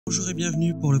Bonjour et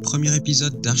bienvenue pour le premier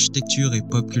épisode d'architecture et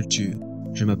pop culture.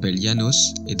 Je m'appelle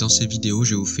Janos et dans ces vidéos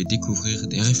je vous fais découvrir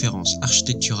des références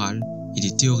architecturales et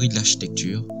des théories de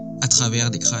l'architecture à travers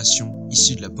des créations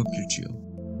issues de la pop culture.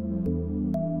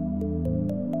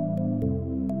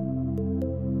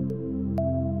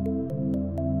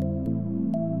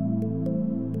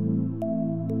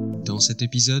 Dans cet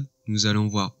épisode, nous allons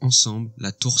voir ensemble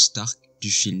la tour Stark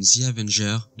du film The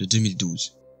Avengers de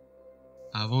 2012.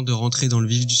 Avant de rentrer dans le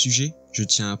vif du sujet, je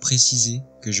tiens à préciser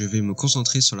que je vais me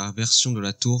concentrer sur la version de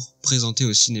la tour présentée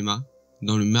au cinéma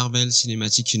dans le Marvel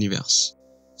Cinematic Universe.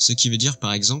 Ce qui veut dire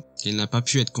par exemple qu'elle n'a pas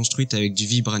pu être construite avec du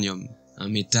vibranium, un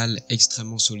métal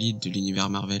extrêmement solide de l'univers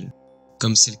Marvel,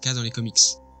 comme c'est le cas dans les comics,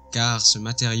 car ce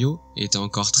matériau était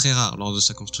encore très rare lors de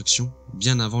sa construction,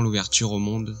 bien avant l'ouverture au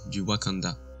monde du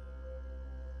Wakanda.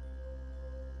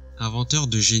 Inventeur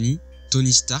de génie,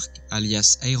 Tony Stark,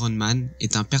 alias Iron Man,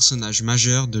 est un personnage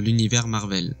majeur de l'univers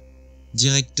Marvel.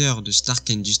 Directeur de Stark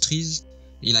Industries,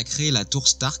 il a créé la tour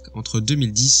Stark entre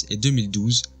 2010 et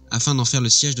 2012 afin d'en faire le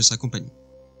siège de sa compagnie.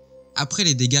 Après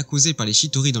les dégâts causés par les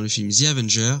Chitauri dans le film The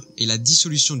Avengers et la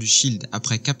dissolution du Shield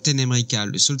après Captain America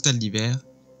le Soldat de l'hiver,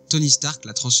 Tony Stark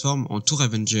la transforme en tour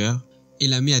Avenger et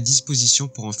la met à disposition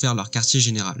pour en faire leur quartier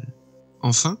général.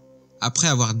 Enfin, après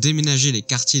avoir déménagé les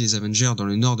quartiers des Avengers dans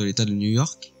le nord de l'état de New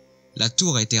York, la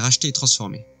tour a été rachetée et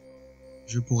transformée.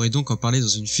 Je pourrai donc en parler dans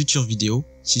une future vidéo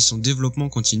si son développement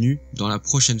continue dans la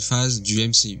prochaine phase du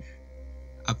MCU.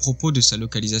 À propos de sa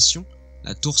localisation,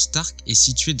 la tour Stark est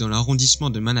située dans l'arrondissement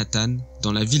de Manhattan,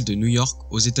 dans la ville de New York,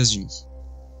 aux États-Unis.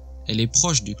 Elle est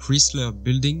proche du Chrysler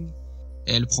Building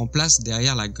et elle prend place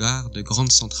derrière la gare de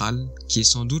Grande Centrale, qui est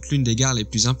sans doute l'une des gares les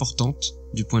plus importantes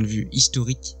du point de vue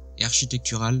historique et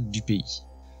architectural du pays.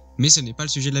 Mais ce n'est pas le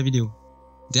sujet de la vidéo.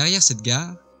 Derrière cette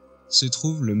gare se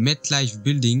trouve le MetLife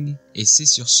Building et c'est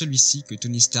sur celui-ci que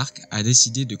Tony Stark a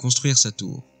décidé de construire sa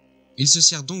tour. Il se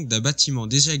sert donc d'un bâtiment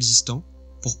déjà existant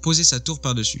pour poser sa tour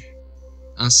par-dessus.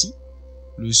 Ainsi,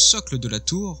 le socle de la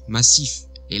tour, massif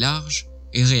et large,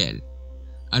 est réel,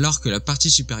 alors que la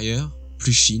partie supérieure,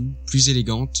 plus fine, plus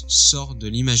élégante, sort de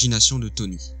l'imagination de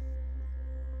Tony.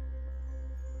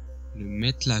 Le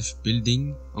MetLife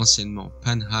Building, anciennement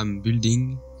Panham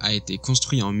Building, a été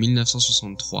construit en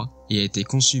 1963 et a été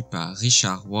conçu par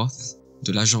Richard Roth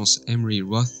de l'agence Emery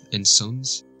Roth &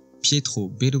 Sons, Pietro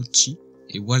Berrucci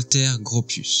et Walter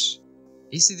Gropius.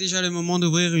 Et c'est déjà le moment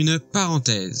d'ouvrir une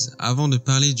parenthèse. Avant de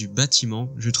parler du bâtiment,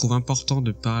 je trouve important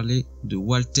de parler de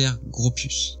Walter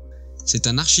Gropius. C'est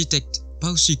un architecte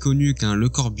pas aussi connu qu'un Le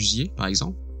Corbusier par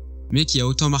exemple, mais qui a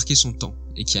autant marqué son temps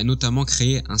et qui a notamment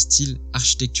créé un style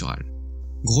architectural.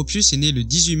 Gropius est né le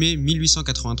 18 mai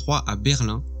 1883 à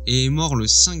Berlin et est mort le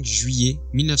 5 juillet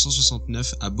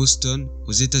 1969 à Boston,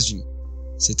 aux États-Unis.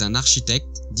 C'est un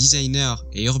architecte, designer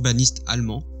et urbaniste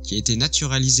allemand qui a été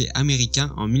naturalisé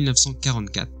américain en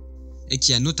 1944 et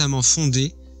qui a notamment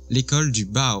fondé l'école du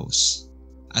Bauhaus.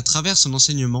 À travers son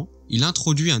enseignement, il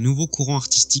introduit un nouveau courant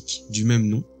artistique du même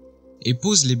nom et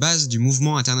pose les bases du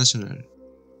mouvement international.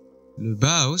 Le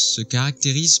Bauhaus se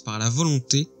caractérise par la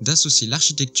volonté d'associer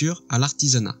l'architecture à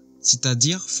l'artisanat,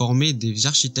 c'est-à-dire former des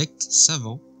architectes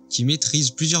savants qui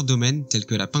maîtrisent plusieurs domaines tels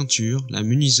que la peinture, la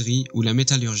menuiserie ou la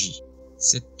métallurgie.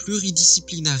 Cette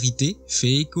pluridisciplinarité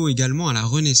fait écho également à la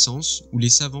Renaissance où les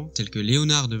savants tels que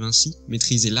Léonard de Vinci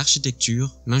maîtrisaient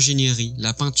l'architecture, l'ingénierie,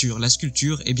 la peinture, la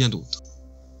sculpture et bien d'autres.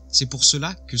 C'est pour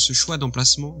cela que ce choix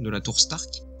d'emplacement de la tour Stark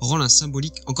rend la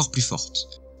symbolique encore plus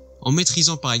forte. En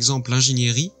maîtrisant par exemple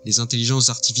l'ingénierie, les intelligences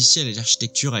artificielles et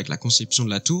l'architecture avec la conception de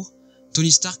la tour,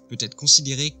 Tony Stark peut être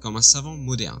considéré comme un savant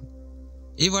moderne.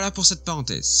 Et voilà pour cette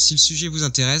parenthèse. Si le sujet vous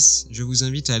intéresse, je vous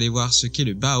invite à aller voir ce qu'est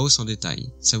le Bauhaus en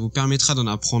détail. Ça vous permettra d'en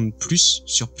apprendre plus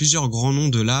sur plusieurs grands noms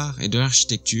de l'art et de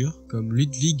l'architecture, comme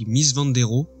Ludwig Mies van der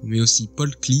Rohe, mais aussi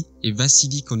Paul Klee et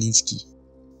Vassili Kandinsky.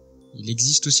 Il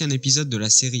existe aussi un épisode de la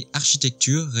série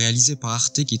Architecture réalisé par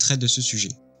Arte qui traite de ce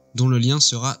sujet, dont le lien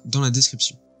sera dans la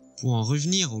description. Pour en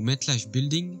revenir au MetLife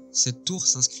Building, cette tour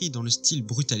s'inscrit dans le style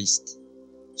brutaliste.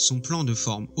 Son plan de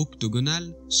forme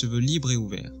octogonale se veut libre et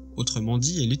ouvert. Autrement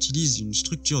dit, elle utilise une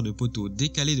structure de poteaux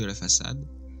décalée de la façade.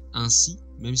 Ainsi,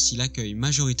 même s'il accueille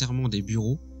majoritairement des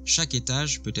bureaux, chaque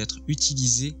étage peut être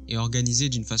utilisé et organisé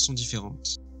d'une façon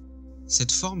différente.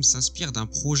 Cette forme s'inspire d'un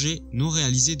projet non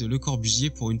réalisé de Le Corbusier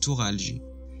pour une tour à Alger.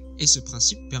 Et ce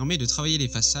principe permet de travailler les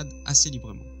façades assez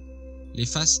librement. Les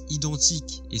faces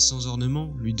identiques et sans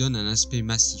ornement lui donnent un aspect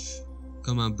massif,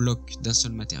 comme un bloc d'un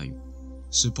seul matériau.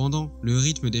 Cependant, le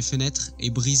rythme des fenêtres est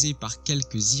brisé par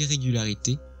quelques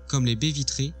irrégularités, comme les baies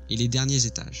vitrées et les derniers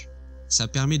étages. Ça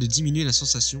permet de diminuer la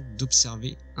sensation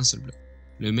d'observer un seul bloc.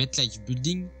 Le MetLife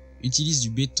Building utilise du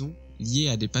béton liés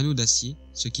à des panneaux d'acier,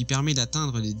 ce qui permet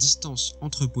d'atteindre des distances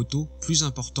entre poteaux plus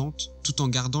importantes tout en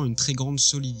gardant une très grande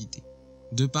solidité.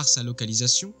 De par sa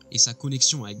localisation et sa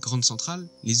connexion avec grande centrale,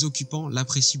 les occupants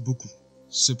l'apprécient beaucoup.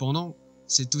 Cependant,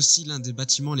 c'est aussi l'un des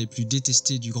bâtiments les plus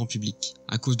détestés du grand public,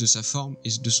 à cause de sa forme et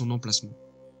de son emplacement.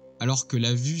 Alors que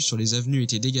la vue sur les avenues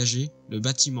était dégagée, le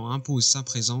bâtiment impose sa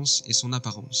présence et son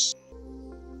apparence.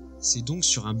 C'est donc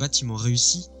sur un bâtiment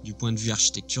réussi du point de vue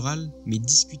architectural, mais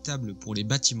discutable pour les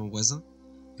bâtiments voisins,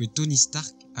 que Tony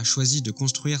Stark a choisi de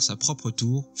construire sa propre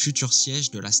tour, futur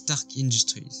siège de la Stark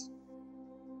Industries.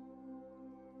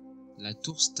 La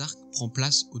tour Stark prend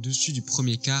place au-dessus du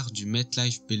premier quart du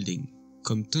MetLife Building.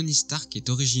 Comme Tony Stark est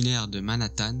originaire de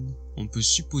Manhattan, on peut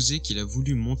supposer qu'il a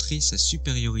voulu montrer sa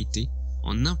supériorité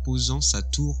en imposant sa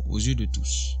tour aux yeux de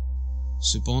tous.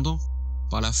 Cependant,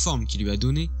 par la forme qu'il lui a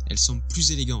donnée, elle semble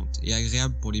plus élégante et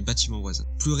agréable pour les bâtiments voisins,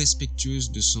 plus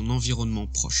respectueuse de son environnement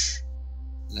proche.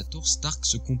 La tour Stark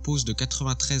se compose de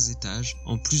 93 étages,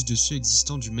 en plus de ceux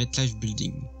existants du MetLife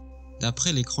Building.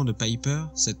 D'après l'écran de Piper,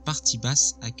 cette partie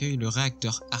basse accueille le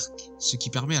réacteur Arc, ce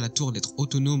qui permet à la tour d'être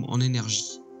autonome en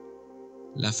énergie.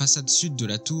 La façade sud de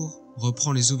la tour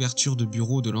reprend les ouvertures de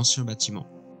bureaux de l'ancien bâtiment,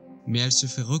 mais elle se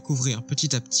fait recouvrir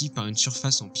petit à petit par une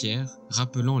surface en pierre,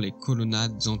 rappelant les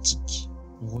colonnades antiques.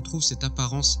 On retrouve cette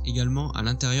apparence également à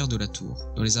l'intérieur de la tour,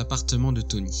 dans les appartements de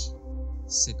Tony.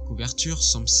 Cette couverture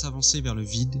semble s'avancer vers le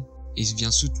vide et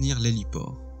vient soutenir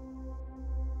l'héliport.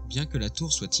 Bien que la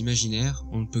tour soit imaginaire,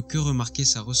 on ne peut que remarquer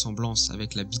sa ressemblance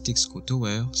avec la Bitexco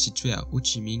Tower située à Ho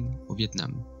Chi Minh, au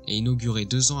Vietnam, et inaugurée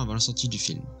 2 ans avant la sortie du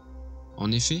film.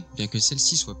 En effet, bien que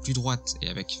celle-ci soit plus droite et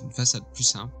avec une façade plus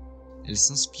simple, elle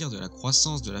s'inspire de la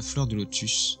croissance de la fleur de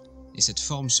lotus, et cette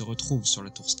forme se retrouve sur la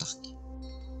tour Stark.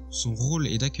 Son rôle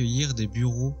est d'accueillir des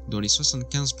bureaux dans les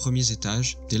 75 premiers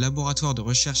étages, des laboratoires de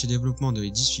recherche et développement dans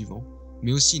les 10 suivants,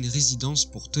 mais aussi une résidence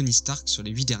pour Tony Stark sur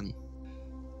les 8 derniers.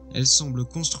 Elle semble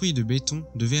construite de béton,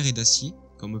 de verre et d'acier,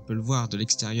 comme on peut le voir de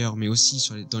l'extérieur mais aussi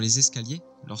dans les escaliers,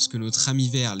 lorsque notre ami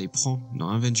vert les prend dans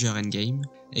Avengers Endgame,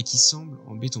 et qui semble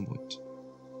en béton brut.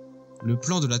 Le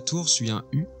plan de la tour suit un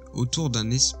U autour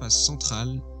d'un espace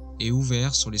central et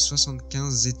ouvert sur les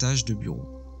 75 étages de bureaux.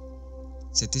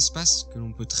 Cet espace, que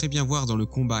l'on peut très bien voir dans le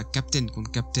combat Captain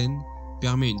contre Captain,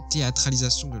 permet une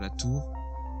théâtralisation de la tour,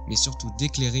 mais surtout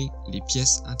d'éclairer les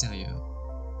pièces intérieures.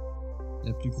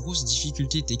 La plus grosse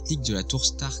difficulté technique de la tour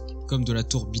Stark, comme de la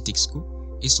tour Bitexco,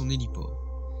 est son héliport.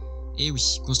 Et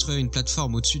oui, construire une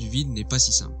plateforme au-dessus du vide n'est pas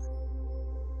si simple.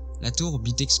 La tour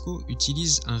Bitexco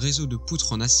utilise un réseau de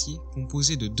poutres en acier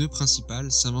composé de 2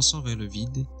 principales s'avançant vers le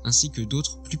vide, ainsi que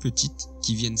d'autres plus petites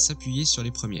qui viennent s'appuyer sur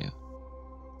les premières.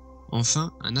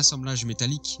 Enfin, un assemblage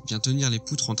métallique vient tenir les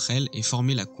poutres entre elles et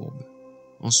former la courbe.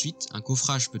 Ensuite, un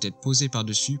coffrage peut être posé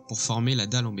par-dessus pour former la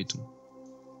dalle en béton.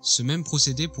 Ce même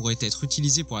procédé pourrait être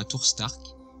utilisé pour la tour Stark,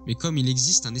 mais comme il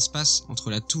existe un espace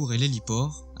entre la tour et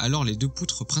l'héliport, alors les 2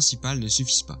 poutres principales ne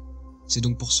suffisent pas. C'est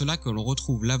donc pour cela que l'on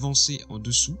retrouve l'avancée en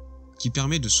dessous, qui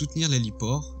permet de soutenir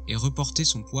l'héliport et reporter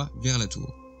son poids vers la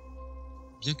tour.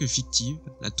 Bien que fictive,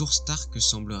 la tour Stark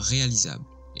semble réalisable,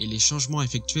 et les changements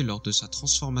effectués lors de sa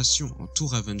transformation en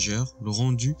tour Avenger l'ont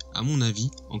rendu, à mon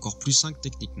avis, encore plus simple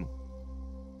techniquement.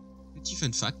 Petit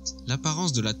fun fact,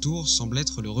 l'apparence de la tour semble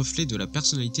être le reflet de la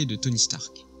personnalité de Tony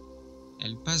Stark.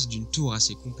 Elle passe d'une tour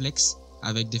assez complexe,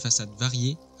 avec des façades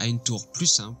variées, à une tour plus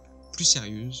simple, plus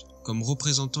sérieuse, comme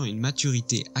représentant une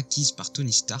maturité acquise par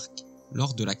Tony Stark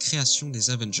lors de la création des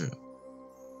Avengers.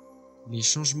 Les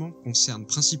changements concernent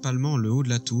principalement le haut de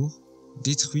la tour,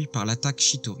 détruit par l'attaque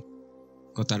Chitauri.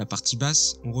 Quant à la partie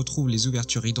basse, on retrouve les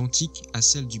ouvertures identiques à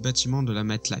celles du bâtiment de la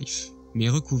MetLife, mais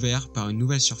recouvertes par une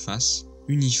nouvelle surface,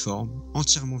 uniforme,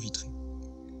 entièrement vitrée.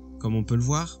 Comme on peut le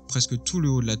voir, presque tout le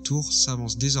haut de la tour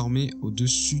s'avance désormais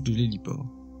au-dessus de l'héliport.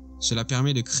 Cela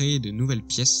permet de créer de nouvelles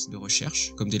pièces de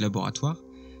recherche, comme des laboratoires,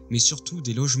 mais surtout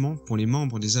des logements pour les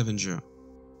membres des Avengers.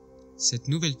 Cette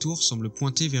nouvelle tour semble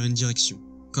pointer vers une direction,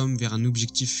 comme vers un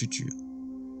objectif futur.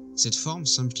 Cette forme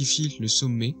simplifie le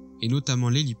sommet, et notamment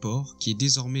l'héliport, qui est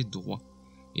désormais droit,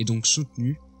 et donc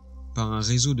soutenu par un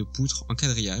réseau de poutres en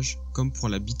quadrillage, comme pour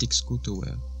la Bitexco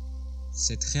Tower.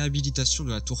 Cette réhabilitation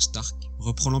de la tour Stark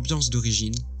reprend l'ambiance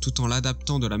d'origine, tout en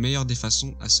l'adaptant de la meilleure des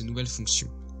façons à ses nouvelles fonctions,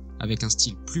 avec un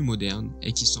style plus moderne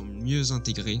et qui semble mieux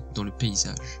intégré dans le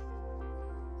paysage.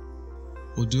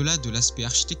 Au-delà de l'aspect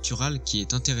architectural qui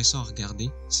est intéressant à regarder,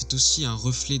 c'est aussi un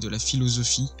reflet de la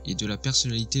philosophie et de la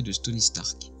personnalité de Tony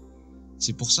Stark.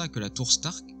 C'est pour ça que la tour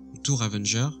Stark, ou tour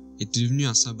Avenger, est devenue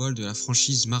un symbole de la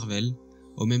franchise Marvel,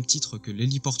 au même titre que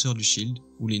l'héliporteur du Shield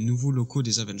ou les nouveaux locaux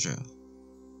des Avengers.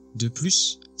 De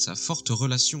plus, sa forte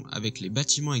relation avec les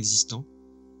bâtiments existants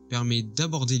permet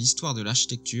d'aborder l'histoire de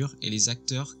l'architecture et les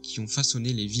acteurs qui ont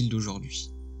façonné les villes d'aujourd'hui.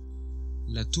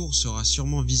 La tour sera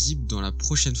sûrement visible dans la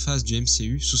prochaine phase du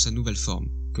MCU sous sa nouvelle forme,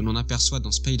 que l'on aperçoit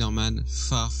dans Spider-Man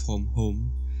Far From Home,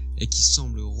 et qui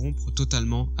semble rompre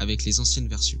totalement avec les anciennes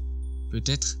versions.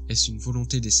 Peut-être est-ce une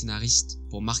volonté des scénaristes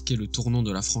pour marquer le tournant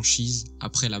de la franchise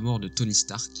après la mort de Tony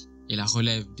Stark et la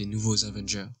relève des nouveaux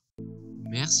Avengers.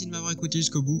 Merci de m'avoir écouté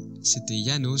jusqu'au bout, c'était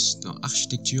Janos dans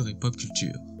Architecture et Pop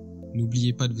Culture.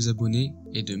 N'oubliez pas de vous abonner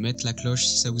et de mettre la cloche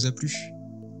si ça vous a plu.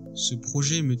 Ce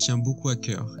projet me tient beaucoup à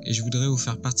cœur et je voudrais vous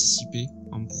faire participer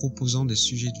en me proposant des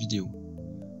sujets de vidéo.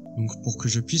 Donc pour que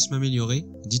je puisse m'améliorer,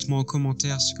 dites-moi en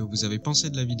commentaire ce que vous avez pensé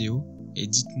de la vidéo et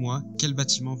dites-moi quel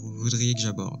bâtiment vous voudriez que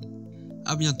j'aborde.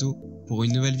 À bientôt pour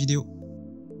une nouvelle vidéo.